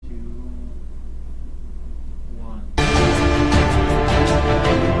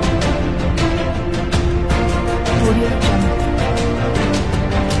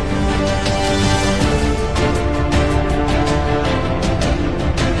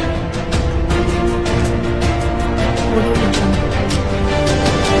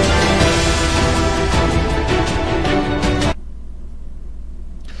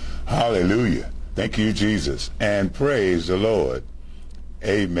Thank you, Jesus, and praise the Lord.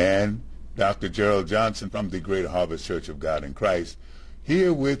 Amen. Dr. Gerald Johnson from the Great Harvest Church of God in Christ,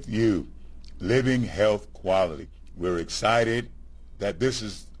 here with you, Living Health Quality. We're excited that this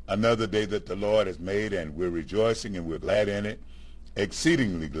is another day that the Lord has made, and we're rejoicing and we're glad in it,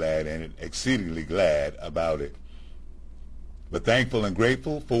 exceedingly glad in it, exceedingly glad about it. But thankful and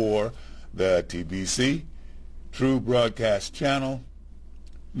grateful for the TBC, True Broadcast Channel,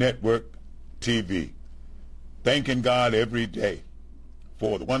 Network TV. Thanking God every day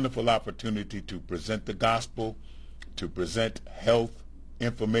for the wonderful opportunity to present the gospel, to present health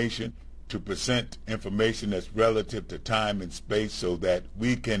information, to present information that's relative to time and space so that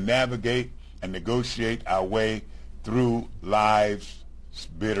we can navigate and negotiate our way through life's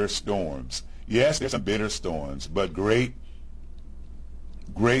bitter storms. Yes, there's some bitter storms, but great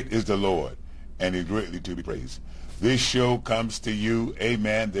is the Lord, and he's greatly to be praised. This show comes to you,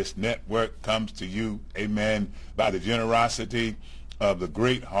 amen. This network comes to you, amen, by the generosity of the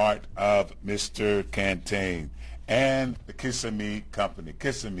great heart of Mr. Cantain and the Kissimmee Company.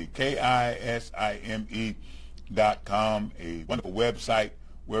 Kissimmee, KISIME.com, a wonderful website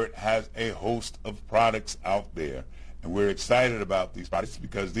where it has a host of products out there. And we're excited about these products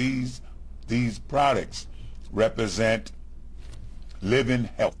because these products represent living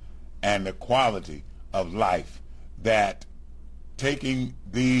health and the quality of life that taking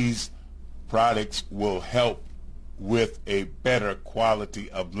these products will help with a better quality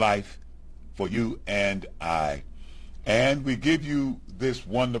of life for you and I. And we give you this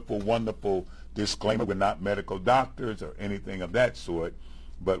wonderful, wonderful disclaimer. We're not medical doctors or anything of that sort,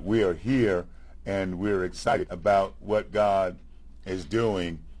 but we are here and we're excited about what God is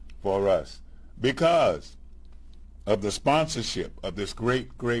doing for us because of the sponsorship of this great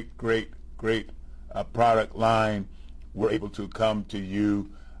product line. We're able to come to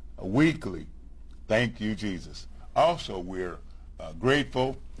you weekly. Thank you, Jesus. Also, we're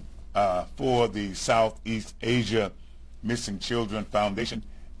grateful for the Southeast Asia Missing Children Foundation,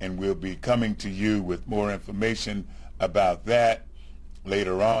 and we'll be coming to you with more information about that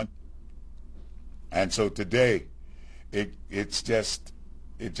later on. And so today, it just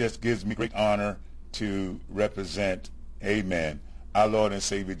gives me great honor to represent, amen, our Lord and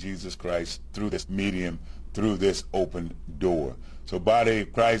Savior Jesus Christ through this medium, through this open door. So body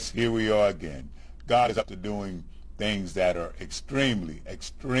of Christ, here we are again. God is up to doing things that are extremely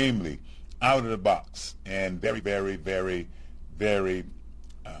out of the box and very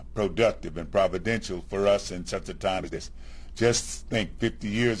productive and providential for us in such a time as this. Just think 50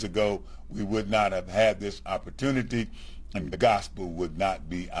 years ago, we would not have had this opportunity and the gospel would not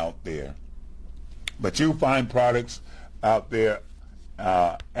be out there. But you'll find products out there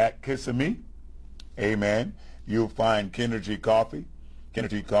at Kissimmee. Amen. You'll find Kenergy Coffee,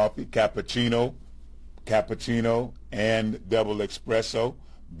 cappuccino, and double espresso,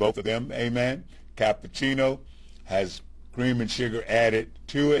 both of them, amen. Cappuccino has cream and sugar added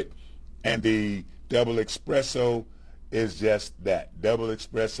to it, and the double espresso is just that, double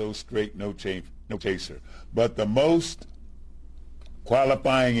espresso, straight, no chaser. But the most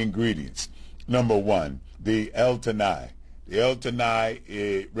qualifying ingredients, number one, the L-Tenai. The L-Tenai,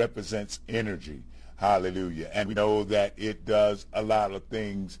 it represents energy. Hallelujah. And we know that it does a lot of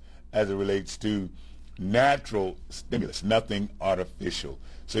things as it relates to natural stimulus, nothing artificial.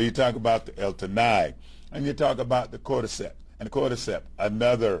 So you talk about the L-Tenai, and you talk about the cordyceps. And the cordyceps,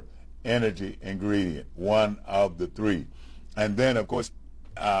 another energy ingredient, one of the three. And then, of course,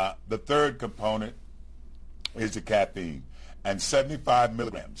 the third component is the caffeine. And 75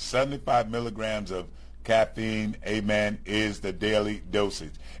 milligrams of caffeine, amen, is the daily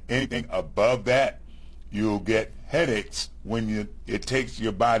dosage. Anything above that, you'll get headaches when it takes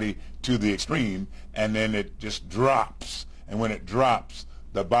your body to the extreme, and then it just drops. And when it drops,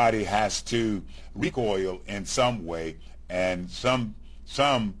 the body has to recoil in some way, and some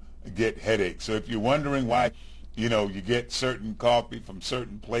get headaches. So if you're wondering why, you get certain coffee from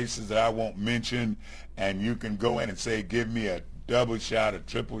certain places that I won't mention, and you can go in and say, give me a double shot, a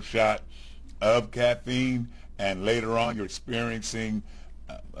triple shot of caffeine, and later on you're experiencing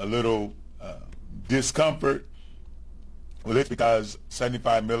a little discomfort. Well, it's because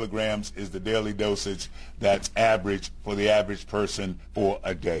 75 milligrams is the daily dosage that's average for the average person for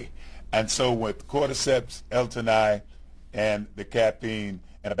a day. And so with cordyceps, L-Tenai, and the caffeine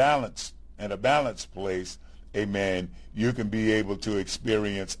in a balanced place, amen, you can be able to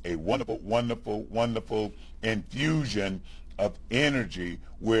experience a wonderful infusion of energy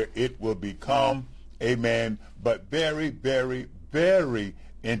where it will become, amen, but very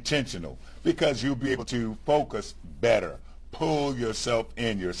intentional, because you'll be able to focus better, pull yourself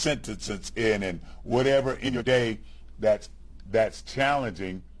in, your sentences in, and whatever in your day that's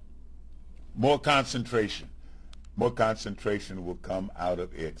challenging, more concentration will come out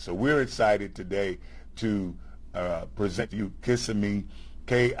of it. So we're excited today to present to you Kisame,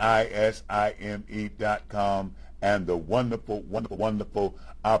 KISIME.com, and the wonderful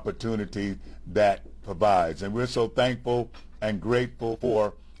opportunity that provides. And we're so thankful and grateful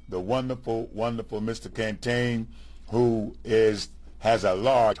for the wonderful Mr. Cantain, who has a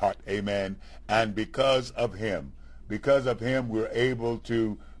large heart, amen. And because of him, we're able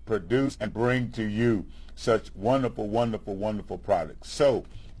to produce and bring to you such wonderful products. So,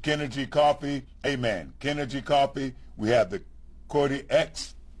 Kenergy Coffee, amen. Kenergy Coffee, we have the Cordy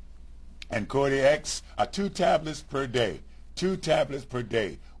X, and Cordy X are 2 tablets per day. 2 tablets per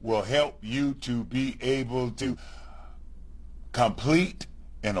day will help you to be able to complete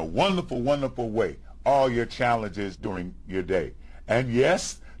in a wonderful way all your challenges during your day. And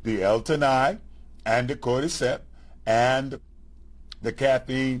yes, the L-Tenai and the Cordyceps and the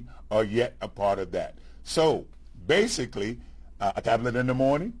caffeine are yet a part of that. So basically, a tablet in the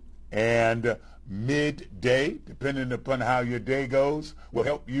morning and midday, depending upon how your day goes, will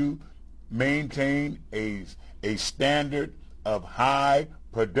help you maintain a standard of high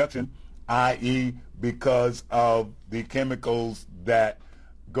production, i.e. because of the chemicals that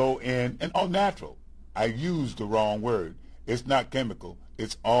go in, and all natural. I used the wrong word. It's not chemical.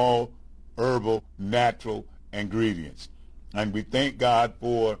 It's all herbal, natural ingredients. And we thank God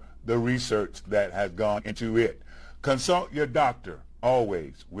for the research that has gone into it. Consult your doctor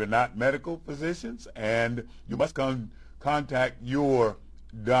always. We're not medical physicians, and you must contact your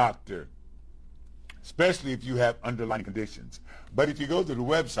doctor, especially if you have underlying conditions. But if you go to the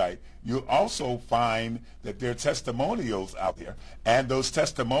website, you'll also find that there are testimonials out there. And those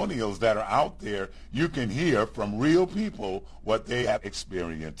testimonials that are out there, you can hear from real people what they have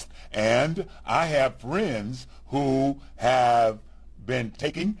experienced. And I have friends who have been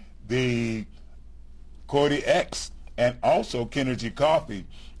taking the Cordy X and also Kenergy Coffee.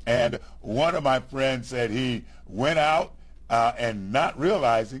 And one of my friends said he went out and not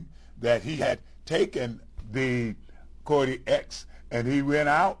realizing that he had taken the Cordy X, and he went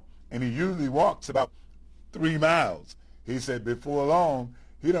out, and he usually walks about 3 miles. He said before long,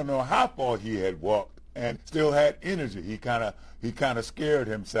 he don't know how far he had walked and still had energy. He kind of scared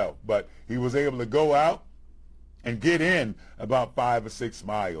himself, but he was able to go out and get in about 5 or 6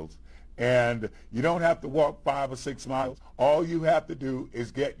 miles. And you don't have to walk 5 or 6 miles. All you have to do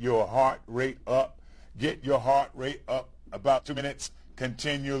is get your heart rate up. Get your heart rate up about 2 minutes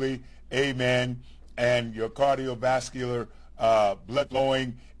continually. Amen. And your cardiovascular blood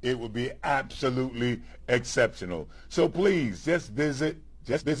flowing, it will be absolutely exceptional. So please just visit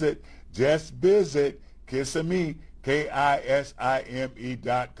Kisame,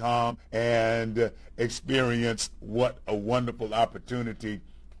 KISIME.com, and experience what a wonderful opportunity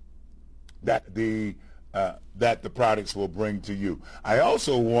that the products will bring to you. I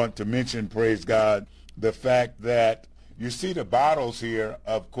also want to mention, praise God, the fact that you see the bottles here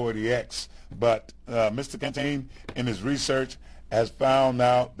of Cordy X, but Mr. Cantain, in his research, has found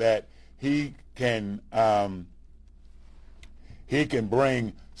out that he can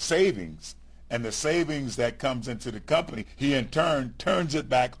bring savings, and the savings that comes into the company, he in turn turns it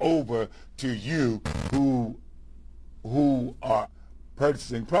back over to you who are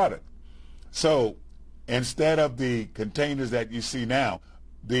purchasing product. So instead of the containers that you see now,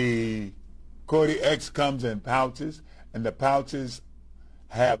 the Cordy X comes in pouches, and the pouches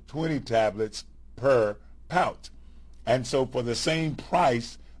have 20 tablets per pouch. And so for the same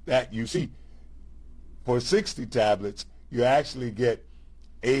price that you see, for 60 tablets, you actually get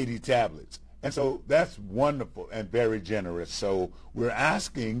 80 tablets. And so that's wonderful and very generous. So we're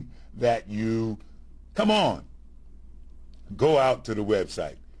asking that you, come on, go out to the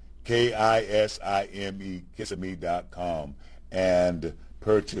website, KISIME, Kisame.com, and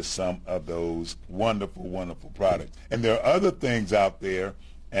purchase some of those wonderful products. And there are other things out there,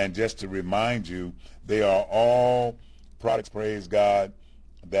 and just to remind you, they are all products, praise God,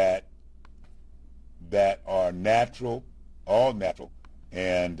 that are natural, all natural,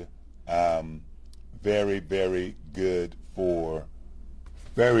 and very good for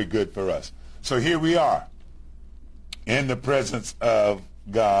us. So here we are in the presence of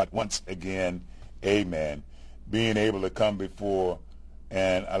God once again, amen, being able to come before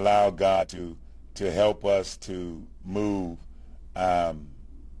and allow God to help us to move and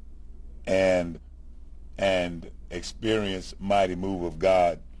experience mighty move of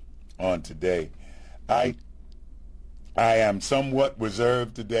God on today. I am somewhat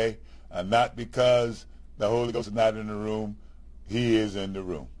reserved today, not because the Holy Ghost is not in the room. He is in the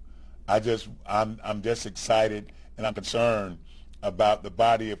room. I'm just excited, and I'm concerned about the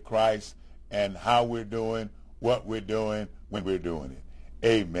body of Christ and how we're doing, what we're doing, when we're doing it.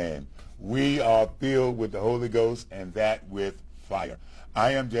 Amen. We are filled with the Holy Ghost, and that with fire.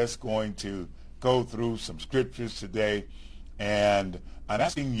 I am just going to go through some scriptures today, and I'm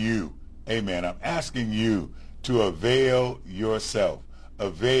asking you, amen, I'm asking you to avail yourself.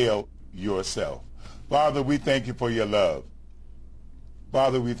 Avail yourself. Father, we thank you for your love.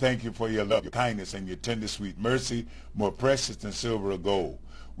 Father, we thank you for your love, your kindness, and your tender, sweet mercy, more precious than silver or gold.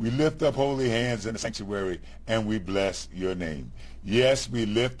 We lift up holy hands in the sanctuary, and we bless your name. Yes, we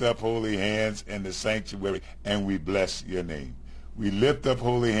lift up holy hands in the sanctuary, and we bless your name. We lift up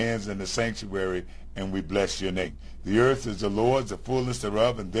holy hands in the sanctuary, and we bless your name. The earth is the Lord's, the fullness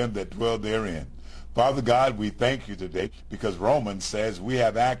thereof, and them that dwell therein. Father God, we thank you today because Romans says we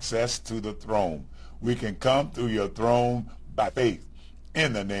have access to the throne. We can come through your throne by faith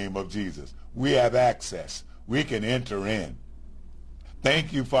in the name of Jesus. We have access. We can enter in.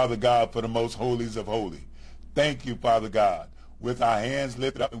 Thank you, Father God, for the most holies of holy. Thank you, Father God. With our hands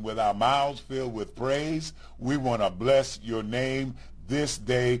lifted up and with our mouths filled with praise, we want to bless your name this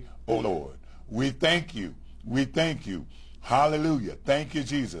day, O Lord. We thank you. We thank you. Hallelujah. Thank you,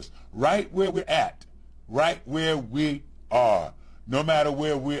 Jesus. Right where we're at, right where we are, no matter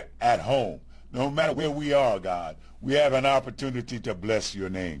where we're at home, no matter where we are, God, we have an opportunity to bless your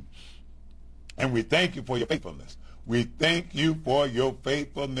name. And we thank you for your faithfulness. We thank you for your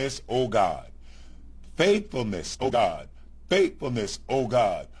faithfulness, O God. Faithfulness, O God. Faithfulness, O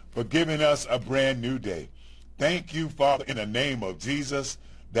God, for giving us a brand new day. Thank you, Father, in the name of Jesus,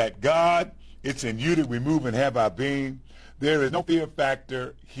 that God, it's in you that we move and have our being. There is no fear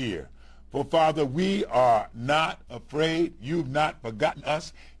factor here. For, Father, we are not afraid. You've not forgotten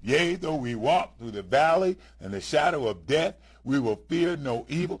us. Yea, though we walk through the valley and the shadow of death, we will fear no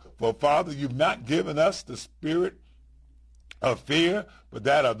evil. For, Father, you've not given us the spirit of fear, but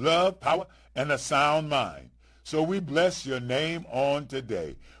that of love, power, and a sound mind. So we bless your name on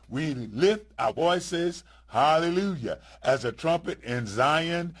today. We lift our voices, hallelujah, as a trumpet in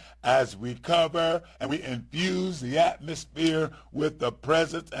Zion, as we cover and we infuse the atmosphere with the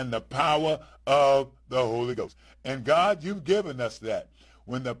presence and the power of the Holy Ghost. And God, you've given us that.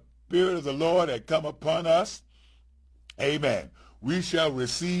 When the Spirit of the Lord had come upon us, amen, we shall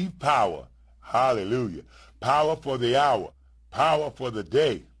receive power, hallelujah, power for the hour, power for the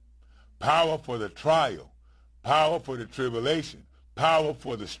day, power for the trial, power for the tribulation, power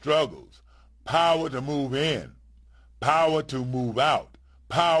for the struggles, power to move in, power to move out,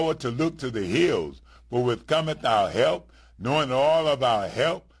 power to look to the hills, for with cometh our help, knowing that all of our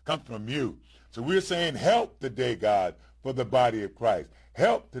help comes from you. So we're saying help today, God, for the body of Christ.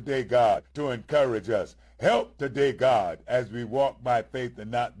 Help today, God, to encourage us. Help today, God, as we walk by faith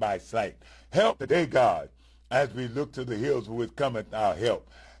and not by sight. Help today, God, as we look to the hills, for with cometh our help.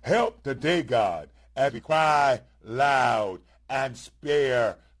 Help today, God, as we cry loud and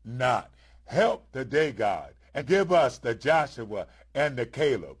spare not. Help today, God, and give us the Joshua and the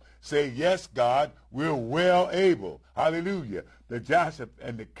Caleb. Say, yes, God, we're well able. Hallelujah. The Joshua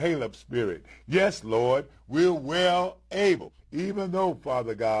and the Caleb spirit. Yes, Lord, we're well able. Even though,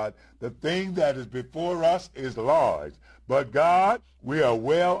 Father God, the thing that is before us is large. But, God, we are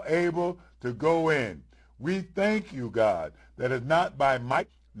well able to go in. We thank you, God, that it's not by might,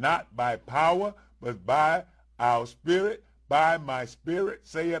 not by power, but by our spirit, by my spirit,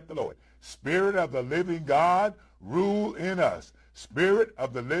 saith the Lord. Spirit of the living God, rule in us. Spirit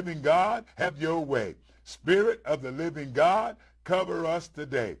of the living God, have your way. Spirit of the living God, cover us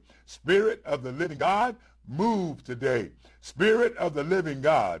today. Spirit of the living God, move today. Spirit of the living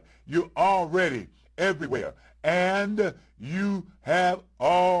God, you're already everywhere, and you have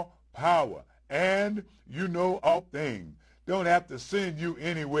all power, and you know all things. Don't have to send you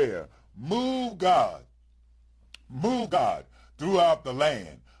anywhere. Move, God. Move, God, throughout the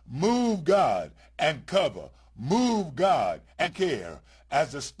land. Move, God, and cover. Move, God, and care.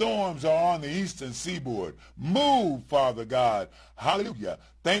 As the storms are on the eastern seaboard, move, Father God. Hallelujah.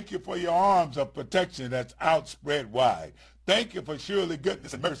 Thank you for your arms of protection that's outspread wide. Thank you for surely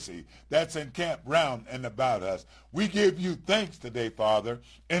goodness and mercy that's encamped round and about us. We give you thanks today, Father,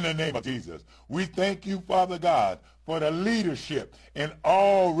 in the name of Jesus. We thank you, Father God, for the leadership in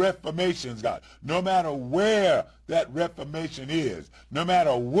all reformations, God. No matter where that reformation is, no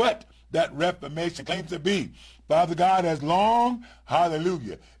matter what that reformation claims to be, Father God, as long,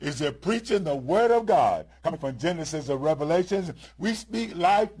 hallelujah, is there preaching the word of God, coming from Genesis or Revelations, we speak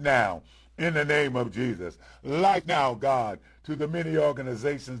life now. in the name of Jesus. Light now, God, to the many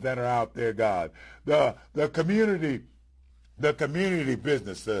organizations that are out there, God. The community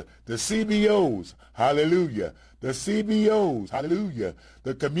business, the CBOs, hallelujah, the CBOs, hallelujah,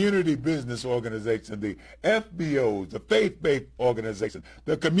 the community business organization, the FBOs, the faith-based organizations,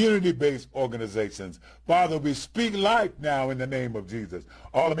 the community-based organizations. Father, we speak life now in the name of Jesus.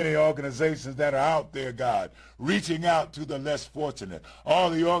 All the many organizations that are out there, God, reaching out to the less fortunate.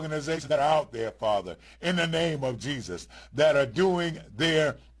 All the organizations that are out there, Father, in the name of Jesus, that are doing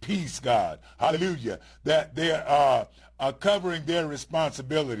their peace, God, hallelujah, that they are covering their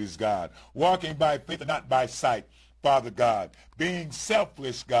responsibilities, God, walking by faith and not by sight, Father God, being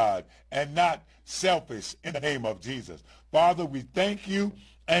selfless, God, and not selfish in the name of Jesus. Father, we thank you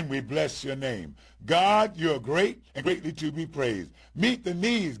and we bless your name. God, you're great and greatly to be praised. Meet the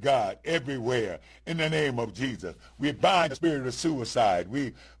needs, God, everywhere in the name of Jesus. We bind the spirit of suicide.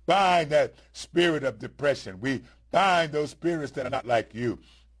 We bind that spirit of depression. We bind those spirits that are not like you.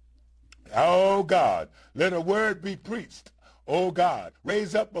 Oh, God, let a word be preached. Oh, God,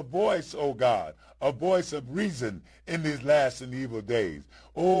 raise up a voice, oh, God, a voice of reason in these last and evil days.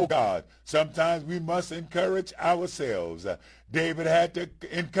 Oh, God, sometimes we must encourage ourselves. David had to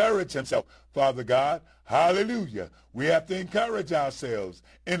encourage himself, Father God. Hallelujah. We have to encourage ourselves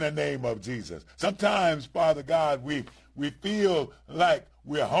in the name of Jesus. Sometimes, Father God, we feel like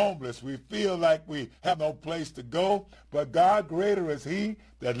we're homeless. We feel like we have no place to go. But God, greater is he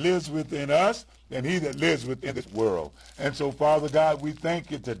that lives within us than he that lives within this world. And so, Father God, we thank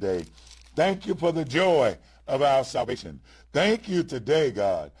you today. Thank you for the joy of our salvation. Thank you today,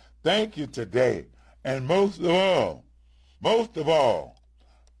 God. Thank you today. And most of all,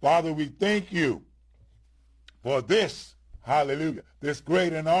 Father, we thank you for this, hallelujah, this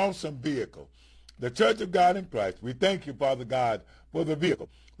great and awesome vehicle, the Church of God in Christ. We thank you, Father God, for the vehicle.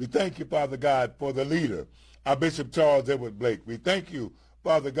 We thank you, Father God, for the leader, our Bishop Charles Edward Blake. We thank you,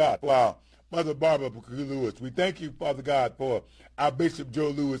 Father God, for our Mother Barbara Lewis. We thank you, Father God, for our Bishop Joe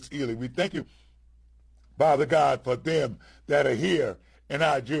Lewis Ely. We thank you, Father God, for them that are here in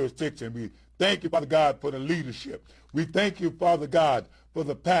our jurisdiction. We thank you, Father God, for the leadership. We thank you, Father God, for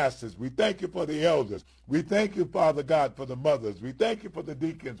the pastors. We thank you for the elders. We thank you, Father God, for the mothers. We thank you for the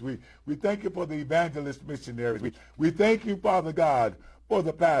deacons. We thank you for the evangelist missionaries. We thank you, Father God, for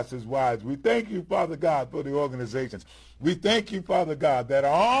the pastors' wives. We thank you, Father God, for the organizations. We thank you, Father God, that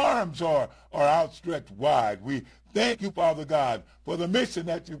our arms are outstretched wide. We thank you, Father God, for the mission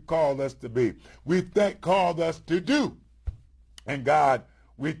that you've called us to be. Called us to do. And God,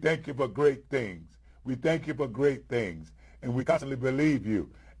 we thank you for great things. We thank you for great things. And we constantly believe you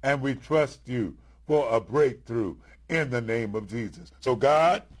and we trust you for a breakthrough in the name of Jesus. So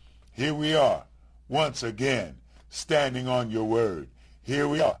God, here we are once again standing on your word. Here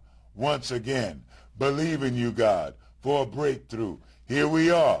we are once again believing you, God, for a breakthrough. Here we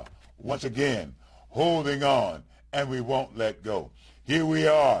are once again holding on and we won't let go. Here we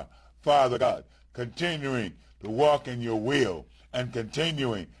are, Father God, continuing to walk in your will and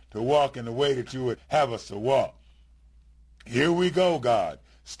continuing to walk in the way that you would have us to walk. Here we go, God,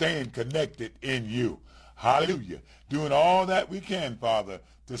 staying connected in you. Hallelujah. Doing all that we can, Father,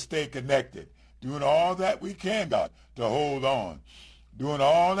 to stay connected. Doing all that we can, God, to hold on. Doing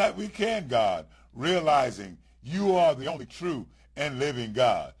all that we can, God, realizing you are the only true and living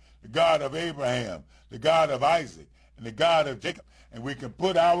God, the God of Abraham, the God of Isaac, and the God of Jacob. And we can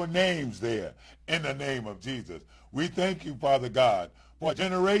put our names there in the name of Jesus. We thank you, Father God, for a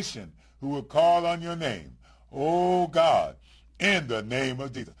generation who will call on your name. Oh, God, in the name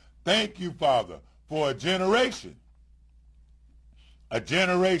of Jesus. Thank you, Father, for a generation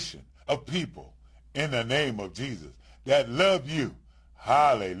of people in the name of Jesus that love you.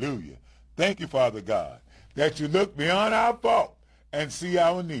 Hallelujah. Thank you, Father God, that you look beyond our fault and see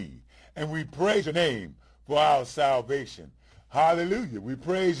our need. And we praise your name for our salvation. Hallelujah. We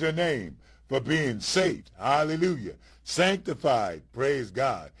praise your name for being saved. Hallelujah. Sanctified, praise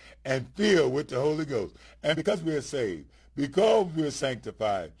God, and filled with the Holy Ghost. And because we are saved, because we are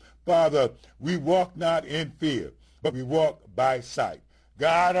sanctified, Father, we walk not in fear, but we walk by sight.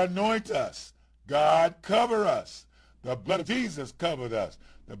 God, anoint us. God, cover us. The blood of Jesus covered us.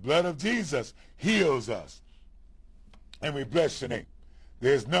 The blood of Jesus heals us. And we bless your name.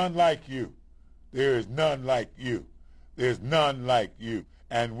 There's none like you. There is none like you. There's none like you.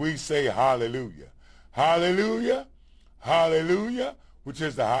 And we say hallelujah. Hallelujah. Hallelujah, which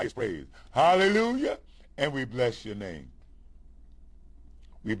is the highest praise. Hallelujah. And we bless your name.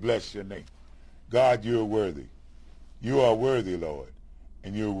 We bless your name. God, you are worthy. You are worthy, Lord.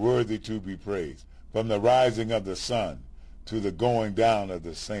 And you're worthy to be praised. From the rising of the sun to the going down of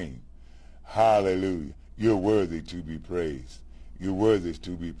the same. Hallelujah. You're worthy to be praised. You're worthy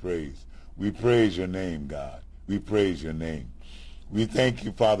to be praised. We praise your name, God. We praise your name. We thank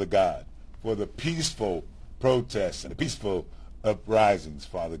you, Father God, for the peaceful protests and the peaceful uprisings,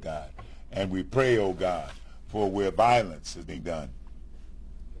 Father God. And we pray, oh God, for where violence is being done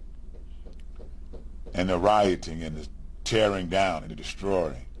and the rioting and the tearing down and the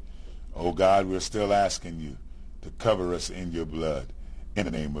destroying. Oh God, we're still asking you to cover us in your blood in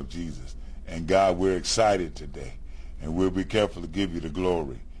the name of Jesus. And God, we're excited today, and we'll be careful to give you the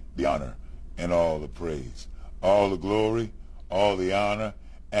glory, the honor, and all the praise. All the glory, all the honor,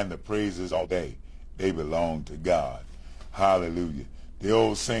 and the praises all day, they belong to God. Hallelujah. The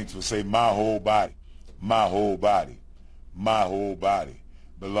old saints will say, my whole body, my whole body, my whole body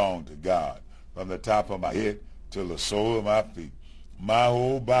belong to God. From the top of my head to the sole of my feet, my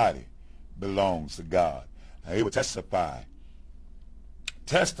whole body belongs to God. Now, he will testify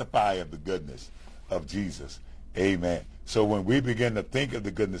of the goodness of Jesus. Amen. So when we begin to think of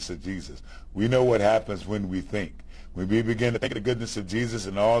the goodness of Jesus, we know what happens when we think. When we begin to think of the goodness of Jesus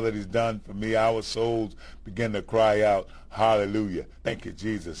and all that he's done for me, our souls begin to cry out, hallelujah. Thank you,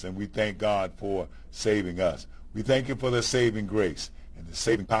 Jesus. And we thank God for saving us. We thank you for the saving grace and the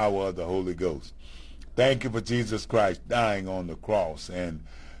saving power of the Holy Ghost. Thank you for Jesus Christ dying on the cross, and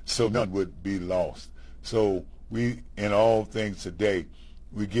so none would be lost. So we, in all things today,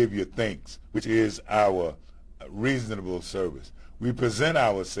 we give you thanks, which is our reasonable service. We present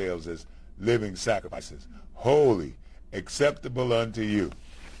ourselves as living sacrifices, holy, acceptable unto you.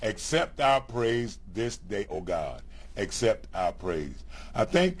 Accept our praise this day, O God. Accept our praise. I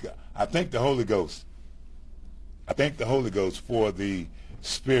thank the Holy Ghost. I thank the Holy Ghost for the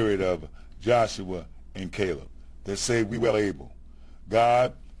spirit of Joshua and Caleb that say we well able.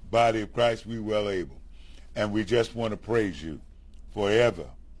 God, body of Christ, we well able. And we just want to praise you forever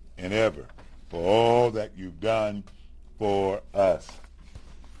and ever for all that you've done for us.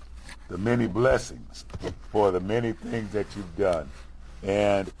 The many blessings, for the many things that you've done.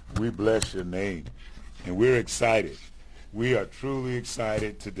 And we bless your name. And we're excited. We are truly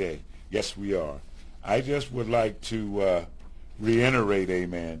excited today. Yes, we are. I just would like to reiterate,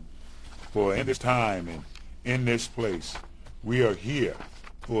 amen, for in this time and in this place, we are here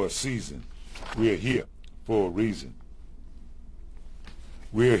for a season. We are here for a reason.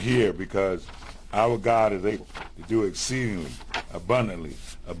 We are here because our God is able to do exceedingly, abundantly,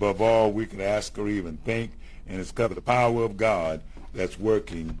 above all we could ask or even think, and it's because of the power of God that's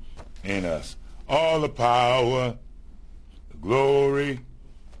working in us. All the power, the glory,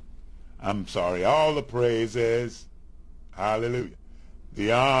 all the praises, hallelujah,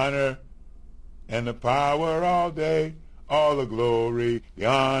 the honor and the power all day, all the glory, the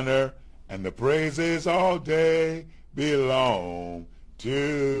honor and the praises all day belong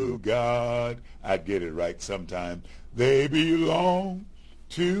to God. I get it right sometime. They belong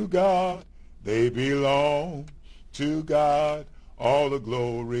to God. They belong to God. All the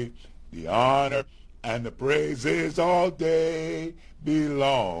glory, the honor, and the praises all day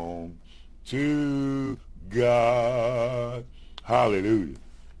belong to God. Hallelujah.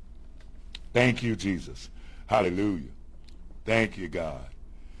 Thank you, Jesus. Hallelujah. Thank you, God.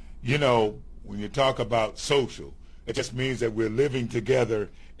 You know, when you talk about social, it just means that we're living together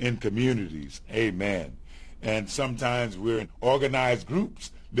in communities. Amen. And sometimes we're in organized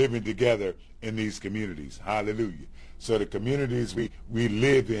groups living together in these communities. Hallelujah. So the communities we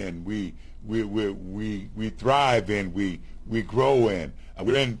live in, we thrive in, we grow in.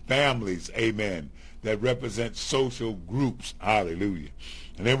 We're in families, amen, that represent social groups. Hallelujah.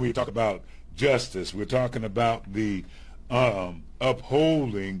 And then we talk about justice. We're talking about the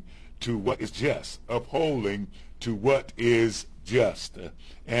upholding to what is just, upholding to what is just.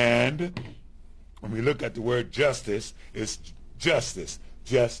 And when we look at the word justice, it's justice,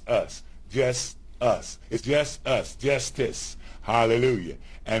 just us, just us. It's just us, justice. Hallelujah.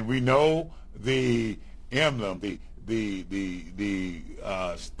 And we know the emblem, the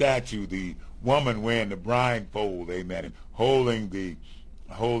statue, the woman wearing the blindfold, amen, and holding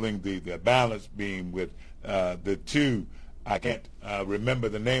the balance beam with the two. I can't remember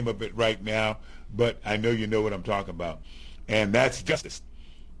the name of it right now, but I know you know what I'm talking about. And that's justice.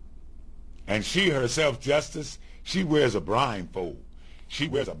 And she herself, justice, she wears a blindfold. She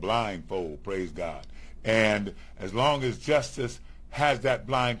wears a blindfold, praise God. And as long as justice has that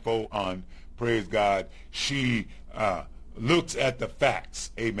blindfold on, praise God, she looks at the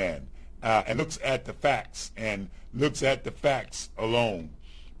facts, amen, and looks at the facts and looks at the facts alone,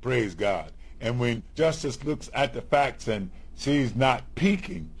 praise God. And when justice looks at the facts and she's not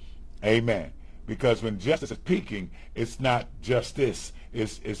peeking, amen, Because when justice is peaking, it's not justice.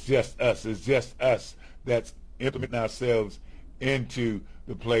 It's just us. It's just us that's implementing ourselves into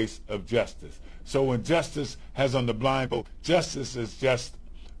the place of justice. So when justice has on the blindfold, justice is just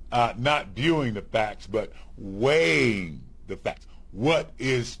not viewing the facts, but weighing the facts. What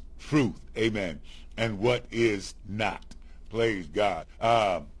is truth? Amen. And what is not? Praise God.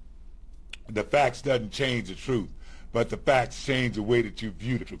 The facts doesn't change the truth, but the facts change the way that you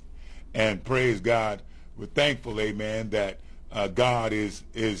view the truth. And praise God, we're thankful, amen, that God is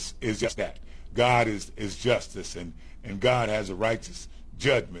just that. God is justice, and God has a righteous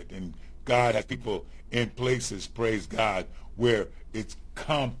judgment, and God has people in places, praise God, where it's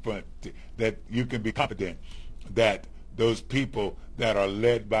comfort that you can be confident that those people that are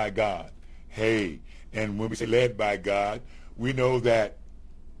led by God, hey, and when we say led by God, we know that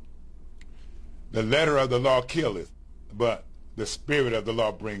the letter of the law killeth, but the spirit of the law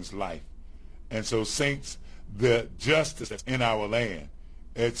brings life. And so, saints, the justice that's in our land,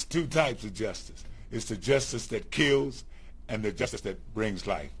 it's two types of justice. It's the justice that kills and the justice that brings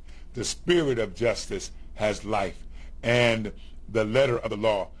life. The spirit of justice has life, and the letter of the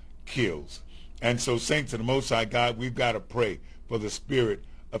law kills. And so, saints of the Most High God, we've got to pray for the spirit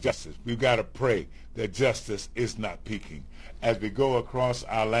of justice. We've got to pray that justice is not peaking. As we go across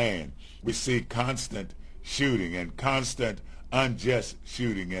our land, we see constant shooting and constant unjust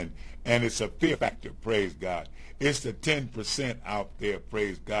shooting, and it's a fear factor, praise God. It's the 10% out there,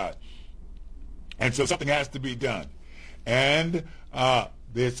 praise God. And so something has to be done. And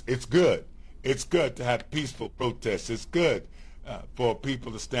it's good. It's good to have peaceful protests. It's good for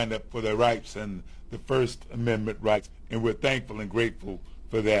people to stand up for their rights and the First Amendment rights, and we're thankful and grateful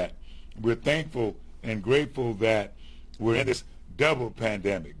for that. We're thankful and grateful that we're in this double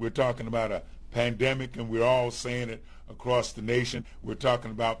pandemic. We're talking about a pandemic, and we're all saying it across the nation. We're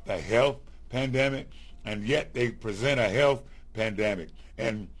talking about the health pandemic, and yet they present a health pandemic.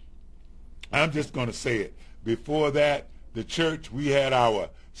 And I'm just going to say it. Before that, the church, we had our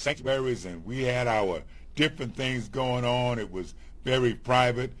sanctuaries and we had our different things going on. It was very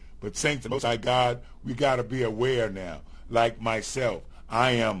private. But saints of Most High God, we got to be aware now. Like myself,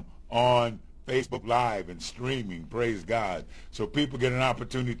 I am on Facebook Live and streaming, praise God. So people get an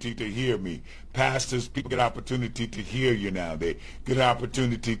opportunity to hear me. Pastors, people get an opportunity to hear you now. They get an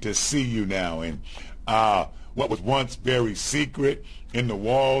opportunity to see you now. And what was once very secret in the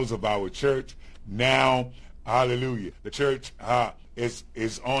walls of our church, now, hallelujah, the church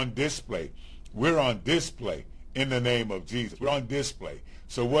is on display. We're on display in the name of Jesus. We're on display.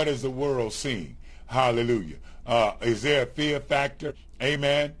 So what is the world seeing? Hallelujah. Is there a fear factor?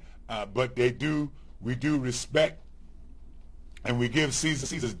 Amen. But we do respect, and we give Caesar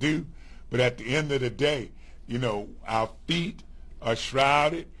Caesar's due. But at the end of the day, our feet are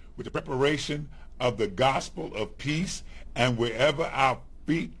shrouded with the preparation of the gospel of peace, and wherever our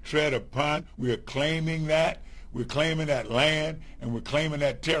feet tread upon, we are claiming that. We're claiming that land, and we're claiming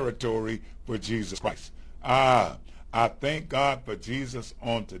that territory for Jesus Christ. I thank God for Jesus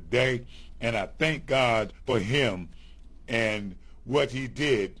on today, and I thank God for him and what he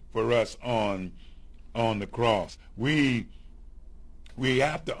did for us on the cross. We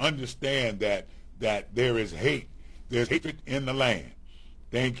have to understand that there is hate. There's hatred in the land.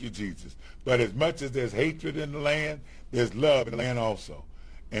 Thank you, Jesus. But as much as there's hatred in the land, there's love in the land also.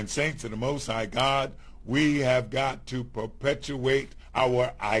 And saints of the Most High God, we have got to perpetuate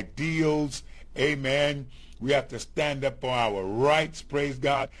our ideals. Amen. We have to stand up for our rights, praise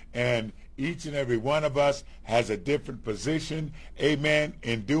God. And each and every one of us has a different position, amen.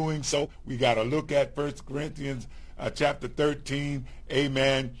 In doing so, we got to look at 1 Corinthians chapter 13,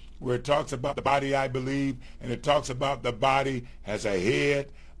 amen, where it talks about the body, I believe, and it talks about the body has a head.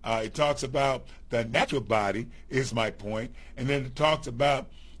 It talks about the natural body, is my point, and then it talks about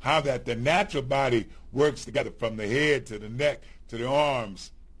how that the natural body works together from the head to the neck to the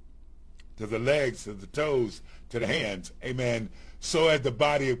arms to the legs to the toes to the hands, amen. So as the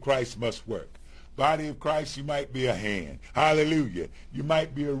body of Christ must work. Body of Christ, you might be a hand. Hallelujah. You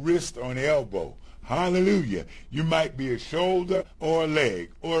might be a wrist or an elbow. Hallelujah. You might be a shoulder or a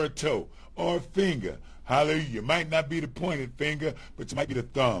leg or a toe or a finger. Hallelujah. You might not be the pointed finger, but you might be the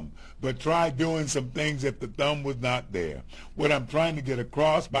thumb. But try doing some things if the thumb was not there. What I'm trying to get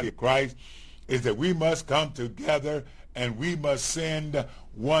across, body of Christ, is that we must come together and we must send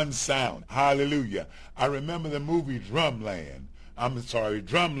one sound. Hallelujah. I remember the movie Drumline,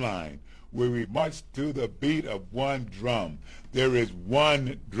 where we march to the beat of one drum. There is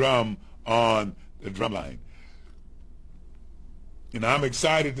one drum on the drum line. And I'm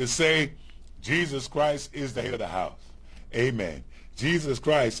excited to say Jesus Christ is the head of the house. Amen. Jesus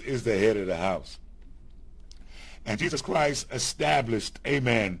Christ is the head of the house. And Jesus Christ established,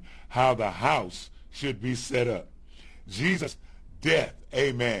 amen, how the house should be set up. Jesus' death,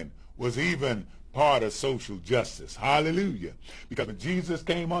 amen, was even part of social justice. Hallelujah. Because when Jesus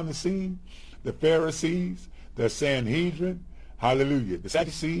came on the scene, the Pharisees, the Sanhedrin, hallelujah, the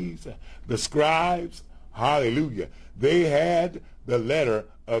Sadducees, the scribes, hallelujah, they had the letter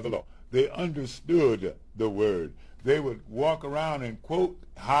of the law. They understood the word. They would walk around and quote,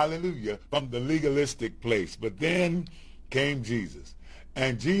 hallelujah, from the legalistic place. But then came Jesus.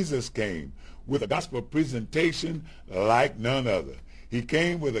 And Jesus came with a gospel presentation like none other. He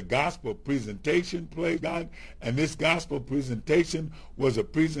came with a gospel presentation, praise God, and this gospel presentation was a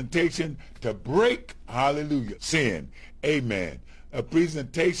presentation to break, hallelujah, sin, amen. A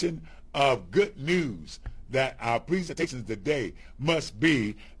presentation of good news, that our presentations today must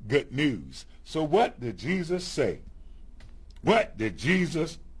be good news. So what did Jesus say? What did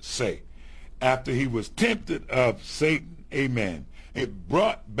Jesus say after he was tempted of Satan, amen, and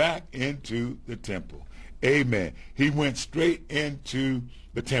brought back into the temple? Amen. He went straight into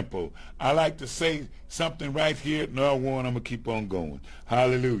the temple. I like to say something right here. No, Warren, I'm going to keep on going.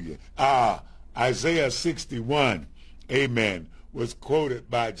 Hallelujah. Isaiah 61, amen, was quoted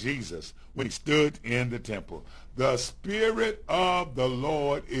by Jesus when he stood in the temple. The Spirit of the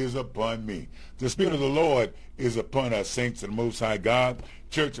Lord is upon me. The Spirit of the Lord is upon us, saints of the Most High God,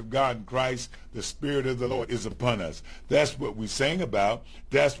 Church of God in Christ. The Spirit of the Lord is upon us. That's what we sing about.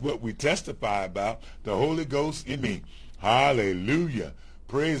 That's what we testify about. The Holy Ghost in me. Hallelujah.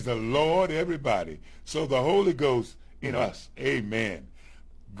 Praise the Lord, everybody. So the Holy Ghost in us. Amen.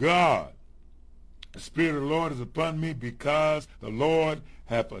 God, the Spirit of the Lord is upon me, because the Lord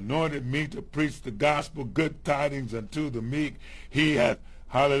hath anointed me to preach the gospel, good tidings unto the meek. He hath,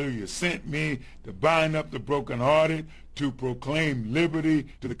 hallelujah, sent me to bind up the brokenhearted, to proclaim liberty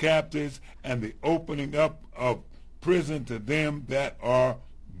to the captives, and the opening up of prison to them that are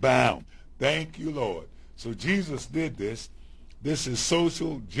bound. Thank you, Lord. So Jesus did this. This is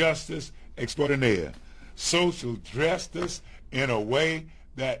social justice extraordinaire. Social justice in a way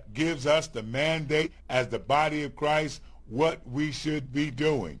that gives us the mandate as the body of Christ what we should be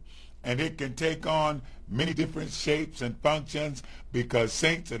doing. And it can take on many different shapes and functions, because,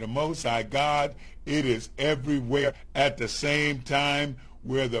 saints of the Most High God, it is everywhere at the same time,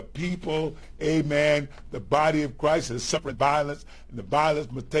 where the people, amen, the body of Christ is suffering violence, and the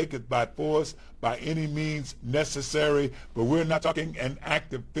violence must take it by force, by any means necessary. But we're not talking an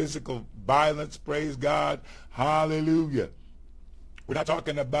act of physical violence, praise God, hallelujah. We're not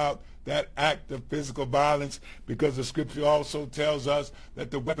talking about that act of physical violence, because the scripture also tells us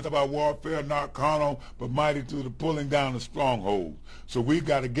that the weapons of our warfare are not carnal, but mighty through the pulling down of strongholds. So we've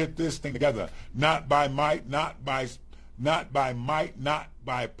got to get this thing together, not by might, not by might, not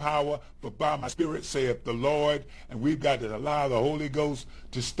by power, but by my Spirit, saith the Lord. And we've got to allow the Holy Ghost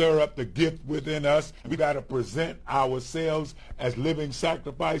to stir up the gift within us. And we've got to present ourselves as living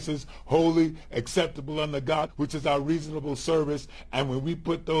sacrifices, holy, acceptable unto God, which is our reasonable service. And when we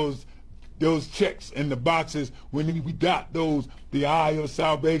put those checks in the boxes, when we dot those, the I of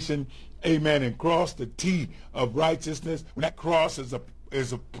salvation, amen, and cross the T of righteousness, when that cross is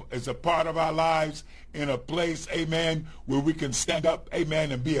a part of our lives, in a place, amen, where we can stand up,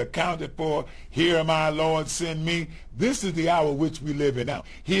 amen, and be accounted for. Here am I, Lord, send me. This is the hour which we live in now.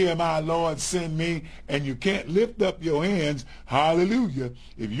 Here am I, Lord, send me. And you can't lift up your hands, hallelujah,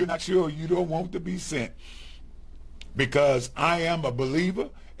 if you're not sure you don't want to be sent. Because I am a believer,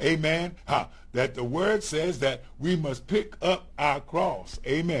 amen, that the word says that we must pick up our cross,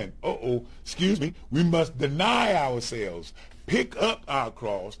 amen. We must deny ourselves, pick up our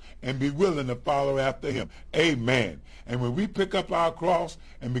cross, and be willing to follow after him. Amen. And when we pick up our cross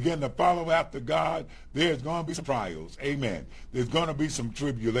and begin to follow after God, there's going to be some trials. Amen. There's going to be some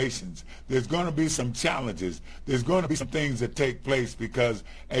tribulations. There's going to be some challenges. There's going to be some things that take place, because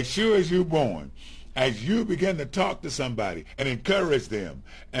as sure as you're born, as you begin to talk to somebody and encourage them,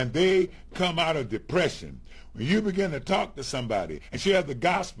 and they come out of depression, when you begin to talk to somebody and share the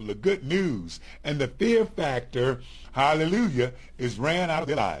gospel, the good news, and the fear factor, hallelujah, is ran out of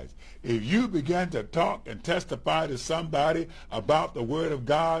their lives. If you begin to talk and testify to somebody about the word of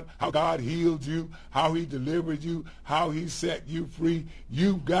God, how God healed you, how he delivered you, how he set you free,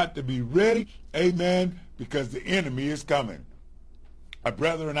 you've got to be ready, amen, because the enemy is coming. My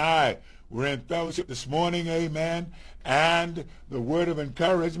brother and I were in fellowship this morning, amen, and the word of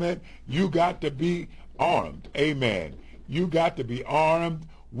encouragement, you got to be armed, amen. You got to be armed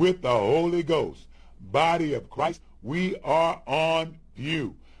with the Holy Ghost. Body of Christ, we are on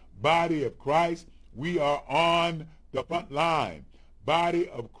view. Body of Christ, we are on the front line. Body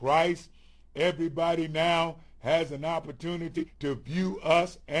of Christ, everybody now has an opportunity to view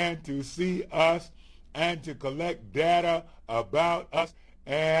us and to see us and to collect data about us,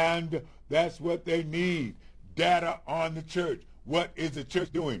 and that's what they need, data on the church. What is the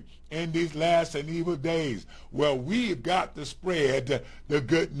church doing in these last and evil days? Well, we've got to spread the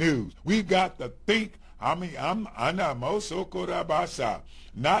good news. We've got to think.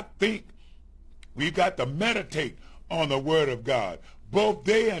 Not think. We've got to meditate on the word of God, both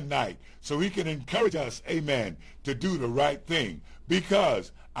day and night, so he can encourage us, amen, to do the right thing.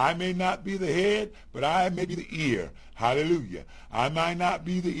 Because I may not be the head, but I may be the ear. Hallelujah. I might not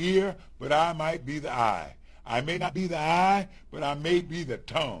be the ear, but I might be the eye. I may not be the eye, but I may be the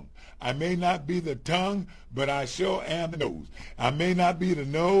tongue. I may not be the tongue, but I sure am the nose. I may not be the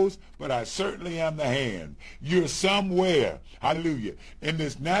nose, but I certainly am the hand. You're somewhere, hallelujah, in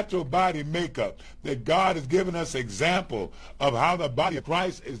this natural body makeup that God has given us example of how the body of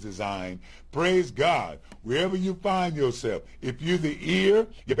Christ is designed. Praise God. Wherever you find yourself, if you're the ear,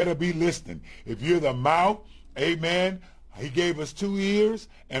 you better be listening. If you're the mouth, amen, he gave us 2 ears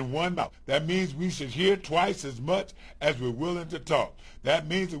and 1 mouth. That means we should hear twice as much as we're willing to talk. That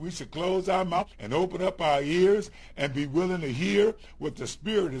means that we should close our mouth and open up our ears and be willing to hear what the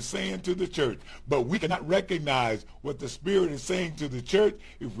Spirit is saying to the church. But we cannot recognize what the Spirit is saying to the church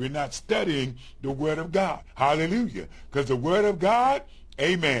if we're not studying the Word of God. Hallelujah. Because the Word of God,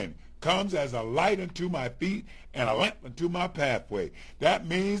 amen, comes as a light unto my feet and a lamp unto my pathway. That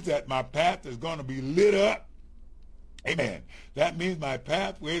means that my path is going to be lit up. Amen. That means my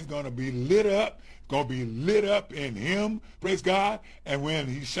pathway is going to be lit up, in him, praise God. And when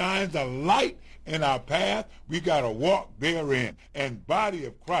he shines a light in our path, we got to walk therein. And body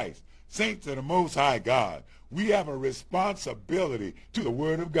of Christ, saints of the Most High God, we have a responsibility to the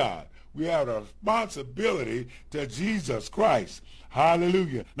Word of God. We have a responsibility to Jesus Christ.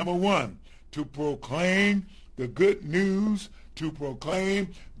 Hallelujah. Number 1, to proclaim the good news, to proclaim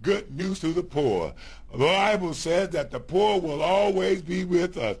good news to the poor. The Bible says that the poor will always be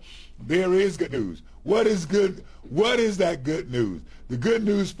with us. There is good news. What is good? What is that good news? The good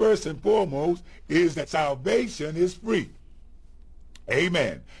news, first and foremost, is that salvation is free.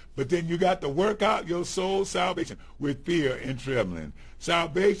 Amen. But then you got to work out your soul's salvation with fear and trembling.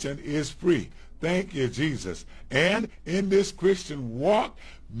 Salvation is free. Thank you, Jesus. And in this Christian walk,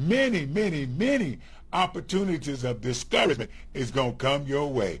 many, many, many opportunities of discouragement is going to come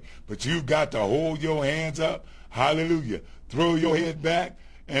your way. But you've got to hold your hands up. Hallelujah. Throw your head back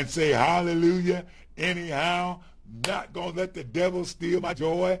and say, hallelujah. Anyhow, not going to let the devil steal my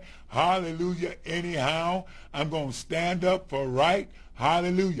joy. Hallelujah. Anyhow, I'm going to stand up for right.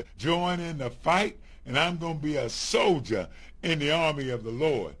 Hallelujah. Join in the fight, and I'm going to be a soldier in the army of the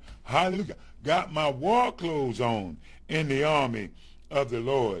Lord. Hallelujah. Got my war clothes on in the army of the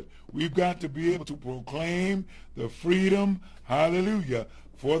Lord. We've got to be able to proclaim the freedom, hallelujah,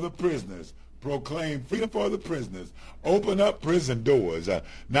 for the prisoners. Proclaim freedom for the prisoners. Open up prison doors.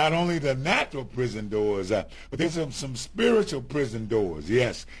 Not only the natural prison doors, but there's some spiritual prison doors.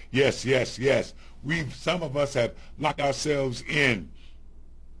 Yes, yes, yes, yes. Some of us have locked ourselves in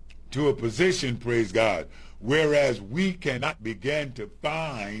to a position, praise God, whereas we cannot begin to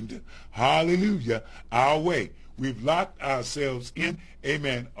find, hallelujah, our way. We've locked ourselves in,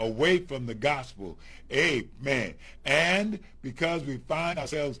 amen, away from the gospel, amen. And because we find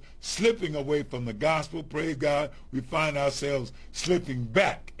ourselves slipping away from the gospel, praise God, we find ourselves slipping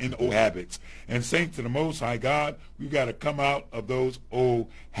back in old habits. And saints of the Most High God, we've got to come out of those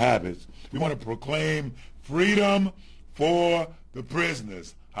old habits. We want to proclaim freedom for the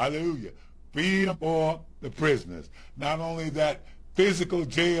prisoners. Hallelujah. Freedom for the prisoners. Not only that physical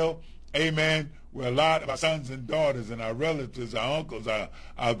jail, amen, where a lot of our sons and daughters and our relatives, our uncles,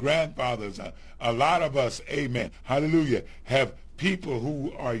 our grandfathers, a lot of us, amen, hallelujah, have people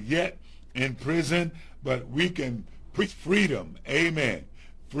who are yet in prison, but we can preach freedom, amen,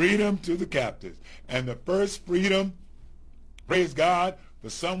 freedom to the captives. And the first freedom, praise God, for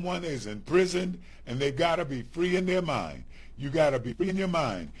someone is in prison and they got to be free in their mind. You got to be free in your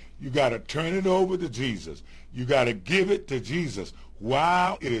mind. You got to turn it over to Jesus. You got to give it to Jesus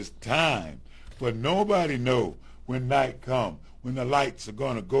while it is time. For nobody know when night comes, when the lights are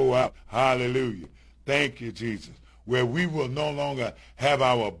going to go out. Hallelujah. Thank you, Jesus. Where we will no longer have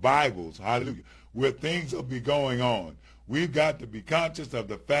our Bibles. Hallelujah. Where things will be going on. We've got to be conscious of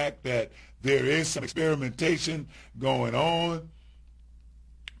the fact that there is some experimentation going on.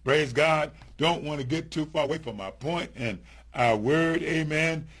 Praise God. Don't want to get too far away from our point and our word.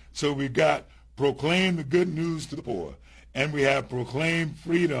 Amen. So we got proclaim the good news to the poor. And we have proclaim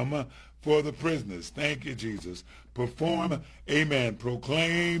freedom for the prisoners. Thank you, Jesus. Perform, amen,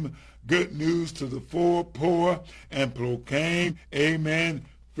 proclaim good news to the poor, and proclaim, amen,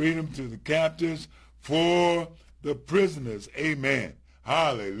 freedom to the captives, for the prisoners, amen.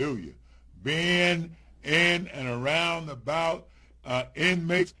 Hallelujah. Being in and around about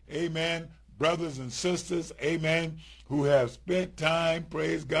inmates, amen, brothers and sisters, amen, who have spent time,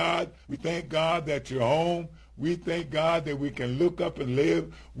 praise God. We thank God that you're home. We thank God that we can look up and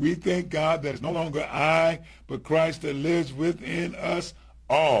live. We thank God that it's no longer I, but Christ that lives within us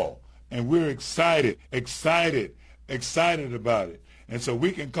all. And we're excited about it. And so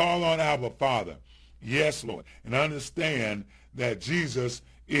we can call on our Father. Yes, Lord. And understand that Jesus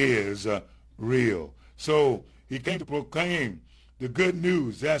is real. So he came to proclaim the good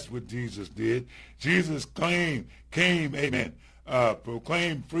news. That's what Jesus did. Jesus came, amen,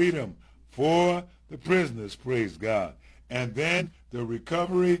 proclaimed freedom for the prisoners, praise God. And then the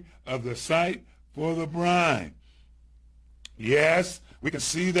recovery of the sight for the blind. Yes, we can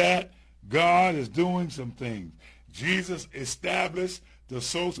see that God is doing some things. Jesus established the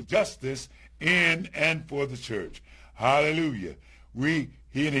social justice in and for the church. Hallelujah.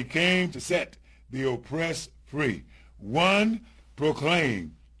 He came to set the oppressed free. 1,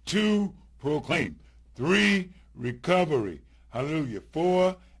 proclaim. 2, proclaim. 3, recovery. Hallelujah.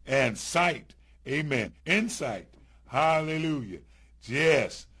 4, and sight. Amen. Insight. Hallelujah.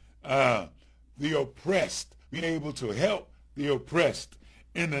 Yes. The oppressed. Being able to help the oppressed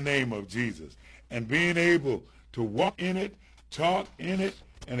in the name of Jesus. And being able to walk in it, talk in it,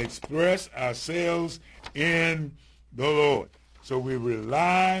 and express ourselves in the Lord. So we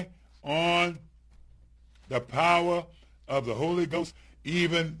rely on the power of the Holy Ghost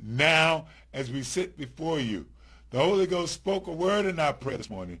even now as we sit before you. The Holy Ghost spoke a word in our prayer this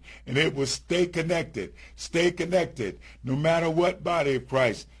morning, and it was stay connected. Stay connected. No matter what, body of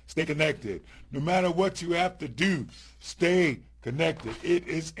Christ, stay connected. No matter what you have to do, stay connected. It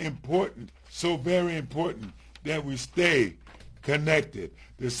is important, so very important, that we stay connected.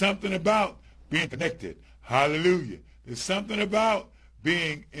 There's something about being connected. Hallelujah. There's something about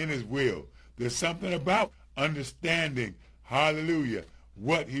being in his will. There's something about understanding, hallelujah,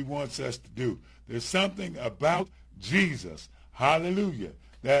 what he wants us to do. There's something about Jesus, hallelujah,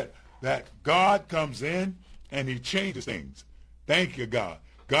 that God comes in and he changes things. Thank you, God.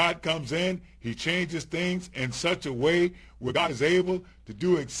 God comes in, he changes things in such a way where God is able to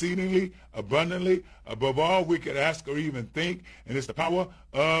do exceedingly, abundantly, above all we could ask or even think. And it's the power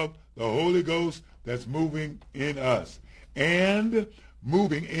of the Holy Ghost that's moving in us and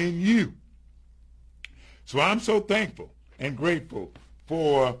moving in you. So I'm so thankful and grateful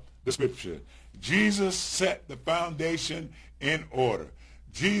for the scripture. Jesus set the foundation in order.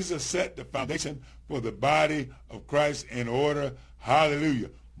 Jesus set the foundation for the body of Christ in order. Hallelujah.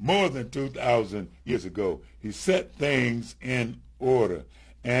 More than 2,000 years ago, he set things in order.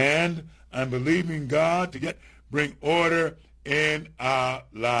 And I'm believing God to bring order in our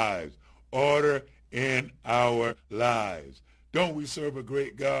lives. Order in our lives. Don't we serve a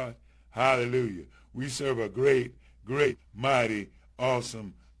great God? Hallelujah. We serve a great, great, mighty,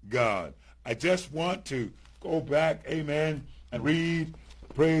 awesome God. I just want to go back, amen, and read,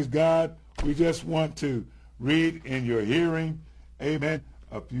 praise God. We just want to read in your hearing, amen,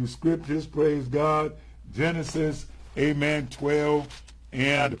 a few scriptures, praise God. Genesis, amen, 12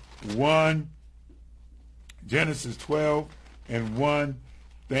 and 1. Genesis 12 and 1.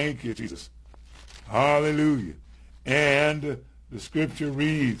 Thank you, Jesus. Hallelujah. And the scripture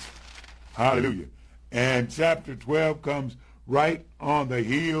reads, hallelujah. And chapter 12 comes right on the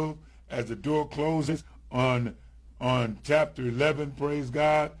heel as the door closes on chapter 11, praise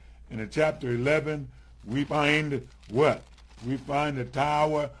God. And in chapter 11, we find what? We find the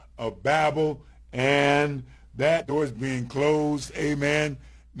Tower of Babel, and that door is being closed, amen,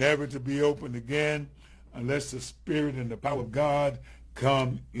 never to be opened again unless the Spirit and the power of God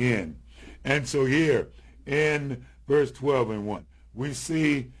come in. And so here in verse 12 and 1, we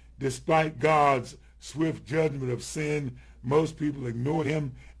see despite God's swift judgment of sin, most people ignored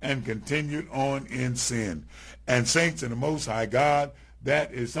him and continued on in sin. And saints in the Most High God,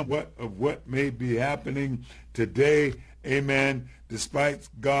 that is somewhat of what may be happening today, amen, despite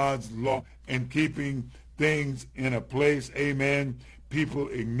God's law and keeping things in a place, amen, people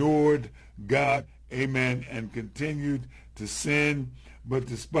ignored God, amen, and continued to sin. But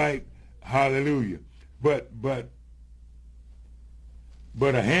despite, hallelujah, but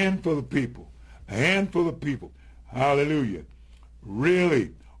a handful of people, hallelujah, really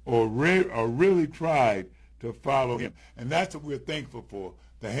tried to follow him. And that's what we're thankful for,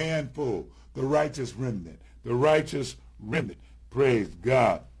 the handful, the righteous remnant, praise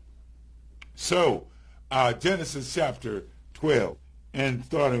God. So, Genesis chapter 12, and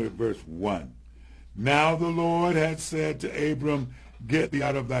starting with verse 1. Now the Lord had said to Abram, get thee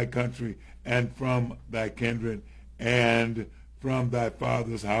out of thy country and from thy kindred and from thy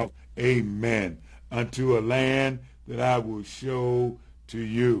father's house, amen, unto a land that I will show to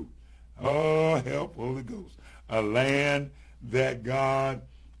you. Oh, help, Holy Ghost. A land that God,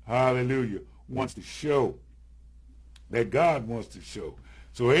 hallelujah, wants to show. That God wants to show.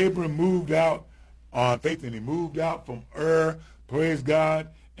 So Abram moved out on faith, and he moved out from Ur, praise God,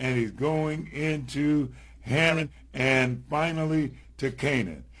 and he's going into Haran and finally to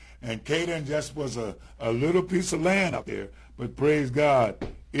Canaan. And Canaan just was a little piece of land out there, but praise God,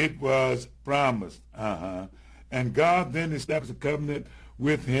 it was promised. And God then established a covenant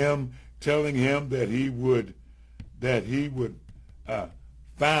with him, telling him that he would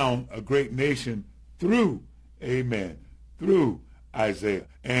found a great nation through, amen, through Isaiah.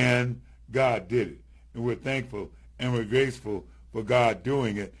 And God did it. And we're thankful and we're grateful for God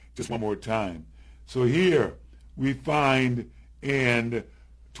doing it just one more time. So here we find in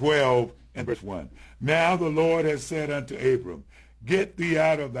 12 and verse 1. Now the Lord has said unto Abram, get thee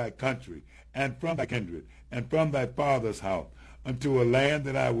out of thy country and from thy kindred and from thy father's house unto a land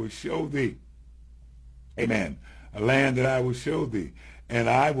that I will show thee. Amen. A land that I will show thee. And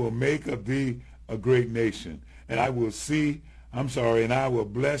I will make of thee a great nation. And I will and I will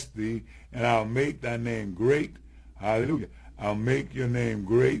bless thee, and I'll make thy name great. Hallelujah. I'll make your name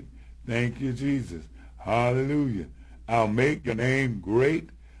great. Thank you, Jesus. Hallelujah. I'll make your name great.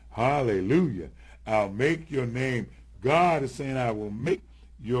 Hallelujah. I'll make your name. God is saying, I will make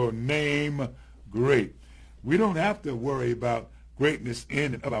your name great. We don't have to worry about greatness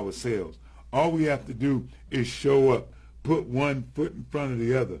in and of ourselves. All we have to do is show up, put one foot in front of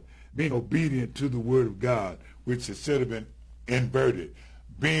the other, being obedient to the word of God, which should have been inverted.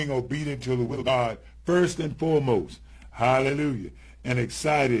 Being obedient to the will of God first and foremost. Hallelujah. And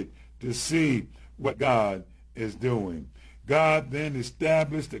excited to see what God is doing. God then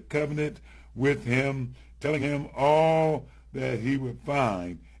established a covenant with him, telling him all that he would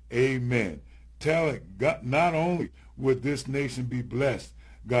find. Amen. Telling God, not only would this nation be blessed,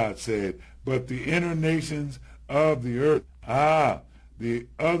 God said, but the inner nations of the earth, the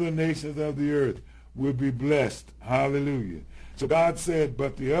other nations of the earth will be blessed. Hallelujah. So God said,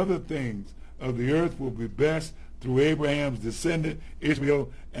 but the other things of the earth will be blessed through Abraham's descendant,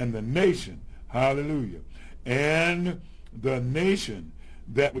 Israel, and the nation. Hallelujah. And the nation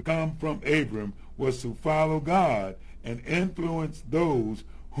that would come from Abram was to follow God and influence those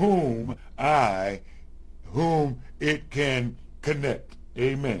whom it can connect.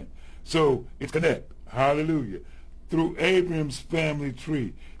 Amen. So it's connect. Hallelujah. Through Abram's family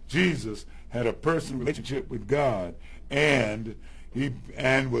tree, Jesus had a personal relationship with God, and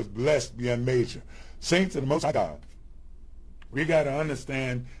was blessed beyond measure. Saints of the Most High God, we got to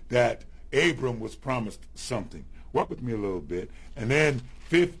understand that Abram was promised something. Walk with me a little bit. And then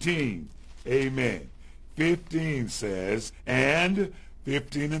 15, amen. 15 says, and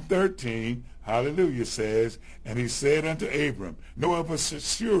 15 and 13, hallelujah, says, and he said unto Abram, know of a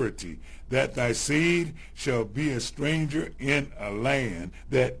surety that thy seed shall be a stranger in a land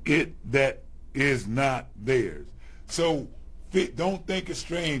that is not theirs. So don't think it's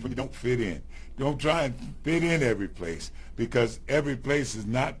strange when you don't fit in. Don't try and fit in every place, because every place is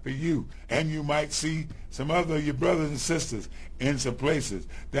not for you. And you might see some other your brothers and sisters in some places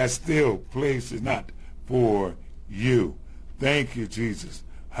that still place is not for you. Thank you, Jesus.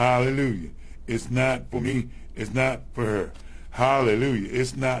 Hallelujah. It's not for me. It's not for her. Hallelujah.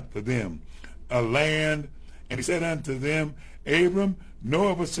 It's not for them. A land, and he said unto them, Abram, know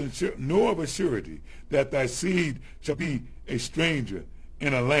of a surety that thy seed shall be a stranger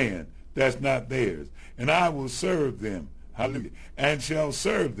in a land that's not theirs. And I will serve them, hallelujah, and shall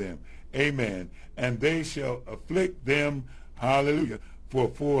serve them, amen. And they shall afflict them, hallelujah, for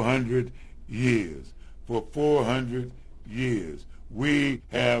 400 years. For 400 years. We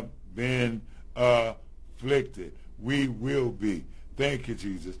have been afflicted. We will be. Thank you,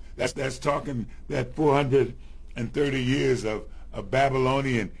 Jesus. That's talking that 430 years of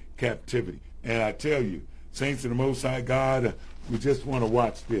Babylonian captivity. And I tell you, saints of the Most High God, we just want to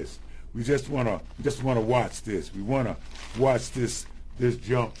watch this. We just want to watch this. We want to watch this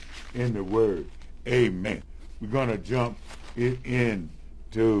jump in the Word. Amen. We're going to jump it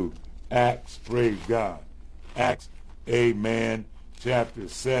into Acts. Praise God. Acts, amen, chapter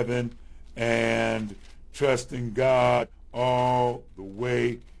 7, and trusting God all the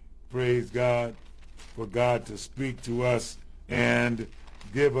way. Praise God, for God to speak to us and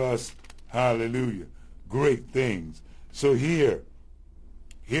give us, hallelujah, great things. So here,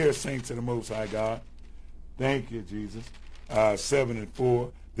 saints of the Most High God, thank you, Jesus. 7 and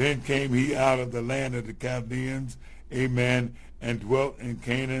 4. Then came he out of the land of the Chaldeans, amen, and dwelt in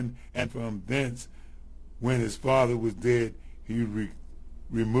Canaan, and from thence, when his father was dead, he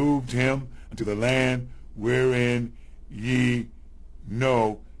removed him unto the land wherein ye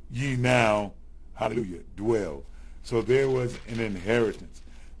now, hallelujah, dwell. So there was an inheritance.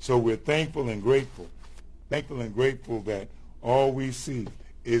 So we're thankful and grateful that all we see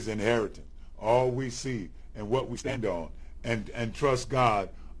is inheritance. All we see and what we stand on and trust God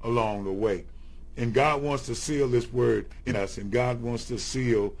along the way. And God wants to seal this word in us, and God wants to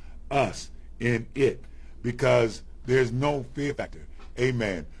seal us in it, because there's no fear factor.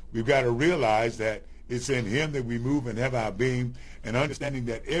 Amen. We've got to realize that it's in him that we move and have our being, and understanding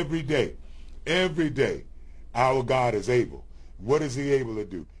that every day, our God is able. What is he able to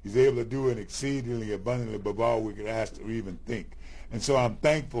do? He's able to do an exceedingly abundantly above all we could ask or even think. And so I'm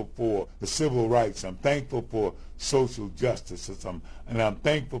thankful for the civil rights. I'm thankful for social justice. And I'm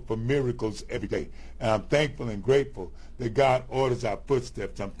thankful for miracles every day. And I'm thankful and grateful that God orders our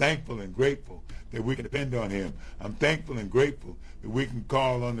footsteps. I'm thankful and grateful that we can depend on him. I'm thankful and grateful that we can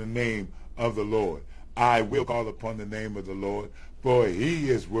call on the name of the Lord. I will call upon the name of the Lord, for he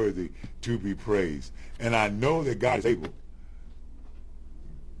is worthy to be praised. And I know that God is able.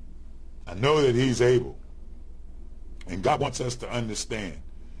 I know that he's able. And God wants us to understand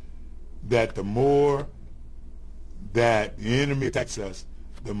that the more that the enemy attacks us,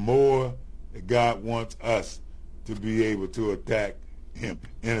 the more that God wants us to be able to attack him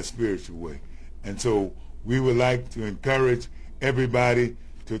in a spiritual way. And so we would like to encourage everybody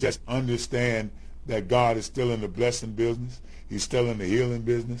to just understand that God is still in the blessing business. He's still in the healing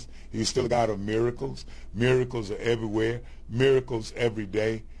business. He's still a God of miracles. Miracles are everywhere. Miracles every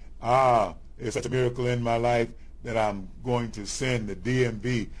day. It's such a miracle in my life that I'm going to send the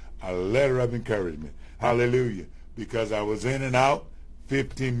DMV a letter of encouragement. Hallelujah. Because I was in and out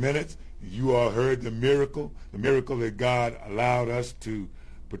 15 minutes. You all heard the miracle that God allowed us to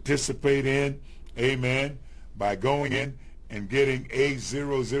participate in. Amen. By going in and getting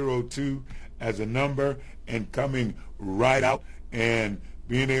A002 as a number and coming right out and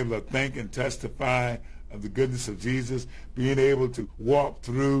being able to thank and testify of the goodness of Jesus, being able to walk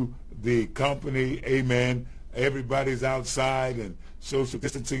through the company, amen. Everybody's outside and social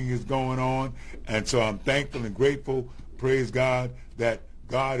distancing is going on. And so I'm thankful and grateful, praise God, that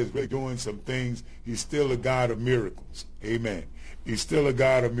God is really doing some things. He's still a God of miracles. Amen. He's still a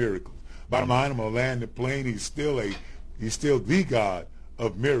God of miracles. Bottom line, I'm going to land the plane. He's still the God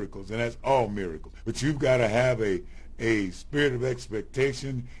of miracles, and that's all miracles. But you've got to have a spirit of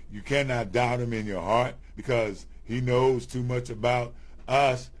expectation. You cannot doubt him in your heart, because he knows too much about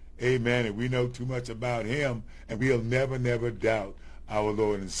us. Amen. And we know too much about him, and we'll never, never doubt our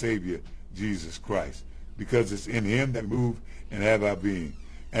Lord and Savior, Jesus Christ, because it's in him that we move and have our being.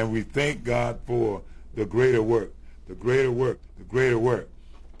 And we thank God for the greater work, the greater work, the greater work.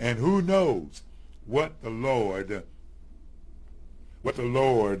 And who knows what the Lord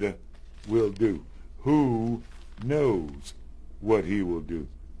will do? Who knows what he will do?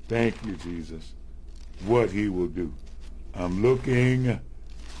 Thank you, Jesus. What he will do. I'm looking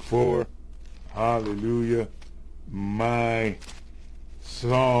for, hallelujah, my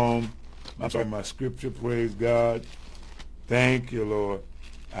scripture, praise God. Thank you, Lord.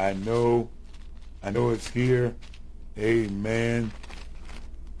 I know it's here. Amen.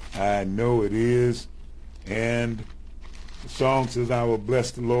 I know it is. And the song says, I will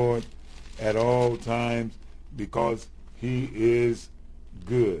bless the Lord at all times, because he is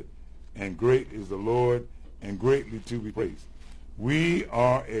good. And great is the Lord, and greatly to be praised. We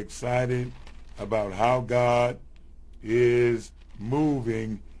are excited about how God is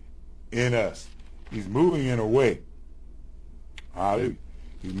moving in us. He's moving in a way. Hallelujah.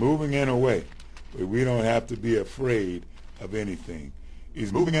 He's moving in a way where we don't have to be afraid of anything.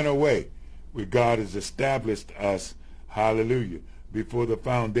 He's moving in a way where God has established us, hallelujah, before the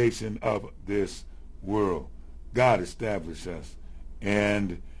foundation of this world. God established us.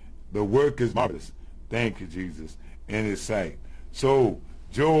 And the work is marvelous. Thank you, Jesus, in his sight. So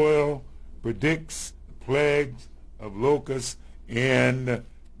Joel predicts the plagues of locusts in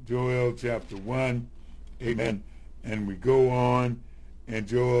Joel chapter 1. Amen. And we go on in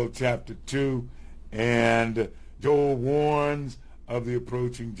Joel chapter 2, and Joel warns of the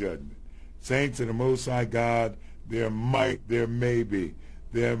approaching judgment. Saints of the Most High God, there might be,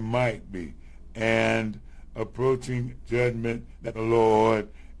 and approaching judgment that the Lord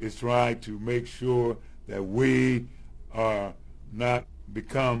is trying to make sure that we are not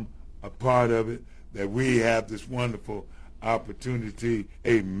become a part of it, that we have this wonderful opportunity,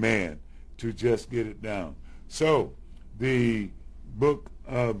 amen, to just get it down. So the book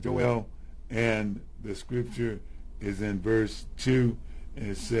of Joel, and the scripture is in verse 2, and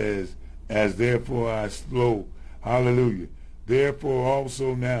it says, as therefore I slow, hallelujah, therefore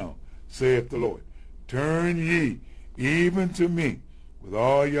also now, saith the Lord, turn ye even to me with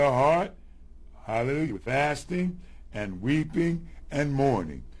all your heart, hallelujah, with fasting and weeping and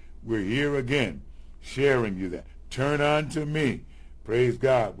mourning. We're here again sharing you that. Turn unto me, praise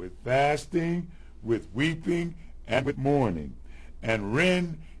God, with fasting, with weeping, and with mourning, and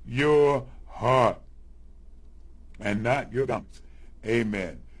rend your heart, and not your garments.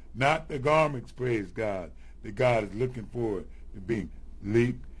 Amen. Not the garments, praise God, that God is looking for to being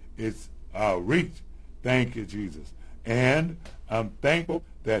leaped. It's our reach. Thank you, Jesus. And I'm thankful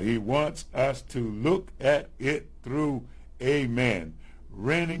that he wants us to look at it through, amen,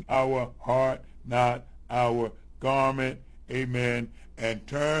 rending our heart, not our garment, amen, and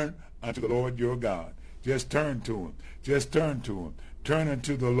turn unto the Lord your God. Just turn to him. Just turn to him. Turn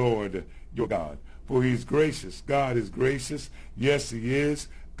unto the Lord your God. For he's gracious. God is gracious. Yes, he is.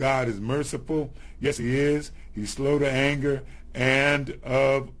 God is merciful. Yes, he is. He's slow to anger and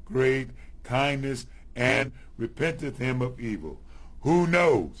of great kindness, and repenteth him of evil. Who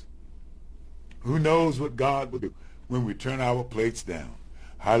knows? Who knows what God will do when we turn our plates down?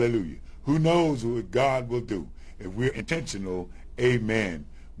 Hallelujah. Who knows what God will do if we're intentional, amen,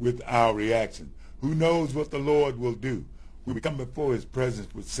 with our reaction? Who knows what the Lord will do when we come before his presence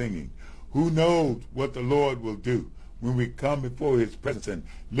with singing? Who knows what the Lord will do when we come before his presence and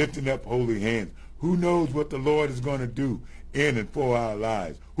lifting up holy hands? Who knows what the Lord is going to do in and for our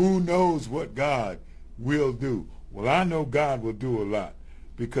lives? Who knows what God will do? Well, I know God will do a lot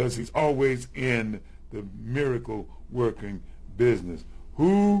because he's always in the miracle working business.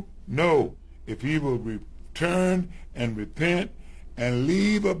 Who knows if he will return and repent and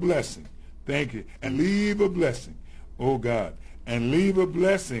leave a blessing? Thank you. And leave a blessing, oh God, and leave a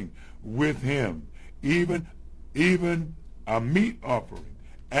blessing with him, even a meat offering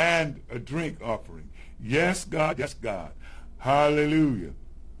and a drink offering. Yes, God, yes, God. Hallelujah.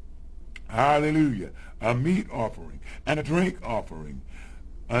 Hallelujah. A meat offering and a drink offering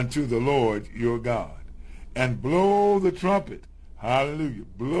unto the Lord your God. And blow the trumpet. Hallelujah.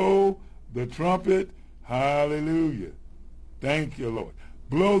 Blow the trumpet. Hallelujah. Thank you, Lord.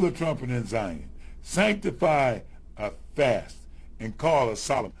 Blow the trumpet in Zion. Sanctify a fast and call a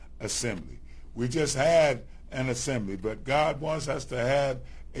solemn assembly. We just had an assembly, but God wants us to have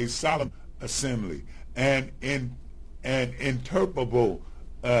a solemn assembly and an interpretable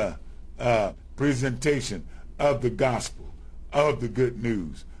presentation of the gospel, of the good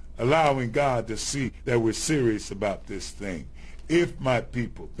news, allowing God to see that we're serious about this thing. If my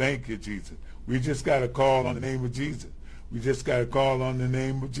people, thank you, Jesus. We just got to call on the name of Jesus. We just got to call on the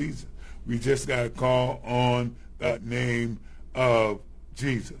name of Jesus. We just got to call on the name of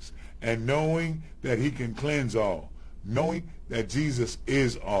Jesus. And knowing that he can cleanse all, knowing that Jesus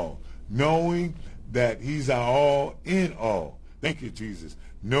is all, knowing that he's our all in all. Thank you, Jesus.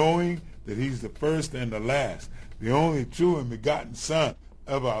 Knowing that he's the first and the last, the only true and begotten Son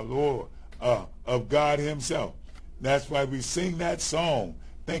of our Lord, of God himself. That's why we sing that song.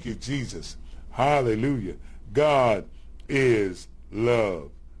 Thank you, Jesus. Hallelujah. God is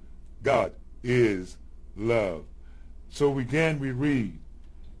love. God is love. So again we read,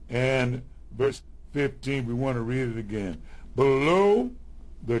 and verse 15, we want to read it again. Blow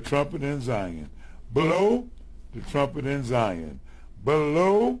the trumpet in Zion. Blow the trumpet in Zion.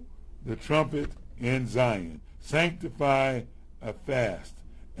 Blow the trumpet in Zion. Sanctify a fast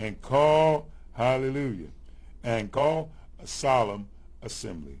and call, hallelujah, and call a solemn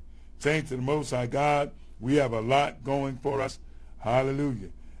assembly. Saints of the Most High God, we have a lot going for us. Hallelujah.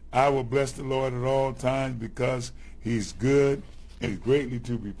 I will bless the Lord at all times because he's good and he's greatly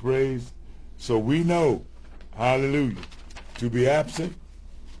to be praised. So we know, hallelujah, to be absent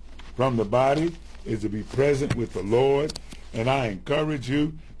from the body is to be present with the Lord. And I encourage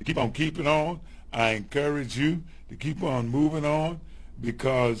you to keep on keeping on. I encourage you to keep on moving on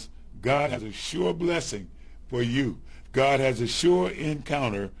because God has a sure blessing for you. God has a sure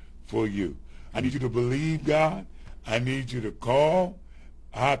encounter for you. I need you to believe God. I need you to call.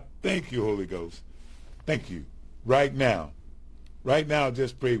 I thank you, Holy Ghost. Thank you. Right now,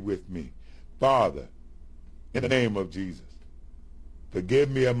 just pray with me. Father, in the name of Jesus, forgive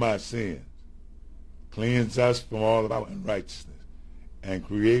me of my sins. Cleanse us from all of our unrighteousness and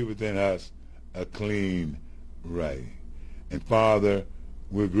create within us a clean right. And Father,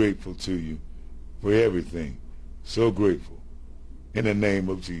 we're grateful to you for everything. So grateful. In the name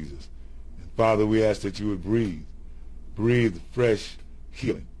of Jesus. And Father, we ask that you would breathe fresh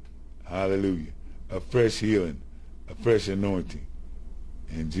healing. Hallelujah. A fresh healing a fresh anointing.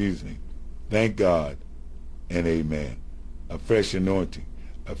 In Jesus' name. Thank God and amen. A fresh anointing,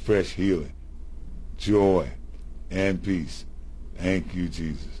 a fresh healing, joy, and peace. Thank you,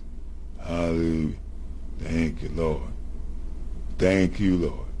 Jesus. Hallelujah. Thank you, Lord. Thank you,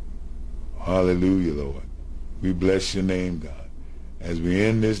 Lord. Hallelujah, Lord. We bless your name, God. As we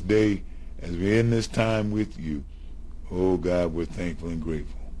end this day, as we end this time with you, oh God, we're thankful and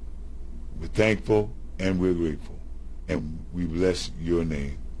grateful. We're thankful and we're grateful. And we bless your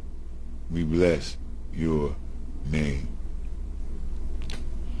name. We bless your name.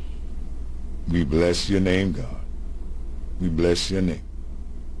 We bless your name, God. We bless your name.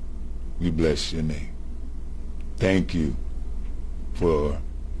 We bless your name. Thank you for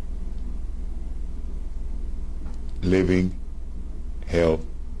living, health,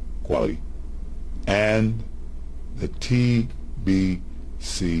 quality, and the TBC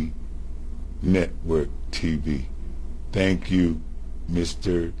Network TV. Thank you,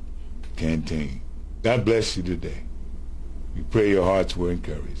 Mr. Canteen. God bless you today. We pray your hearts were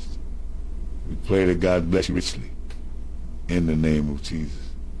encouraged. We pray that God bless you richly in the name of Jesus.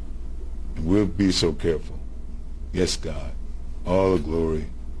 And we'll be so careful. Yes, God. All the glory,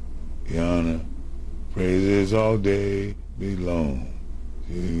 the honor, praises all day belong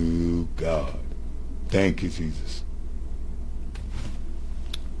to God. Thank you, Jesus.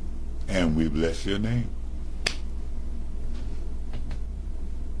 And we bless your name.